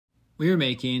We are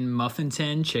making muffin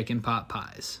tin chicken pot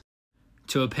pies.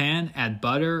 To a pan, add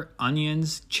butter,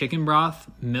 onions, chicken broth,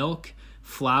 milk,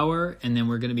 flour, and then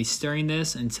we're going to be stirring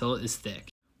this until it is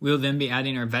thick. We'll then be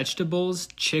adding our vegetables,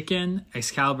 chicken,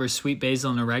 Excalibur's sweet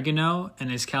basil and oregano,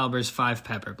 and Excalibur's 5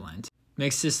 pepper blend.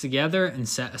 Mix this together and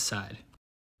set aside.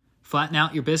 Flatten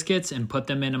out your biscuits and put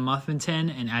them in a muffin tin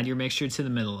and add your mixture to the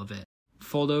middle of it.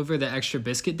 Fold over the extra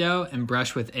biscuit dough and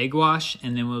brush with egg wash,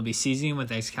 and then we'll be seasoning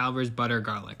with Excalibur's butter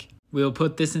garlic. We'll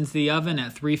put this into the oven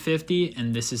at 350,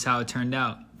 and this is how it turned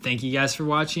out. Thank you guys for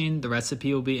watching. The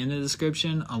recipe will be in the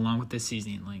description along with the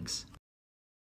seasoning links.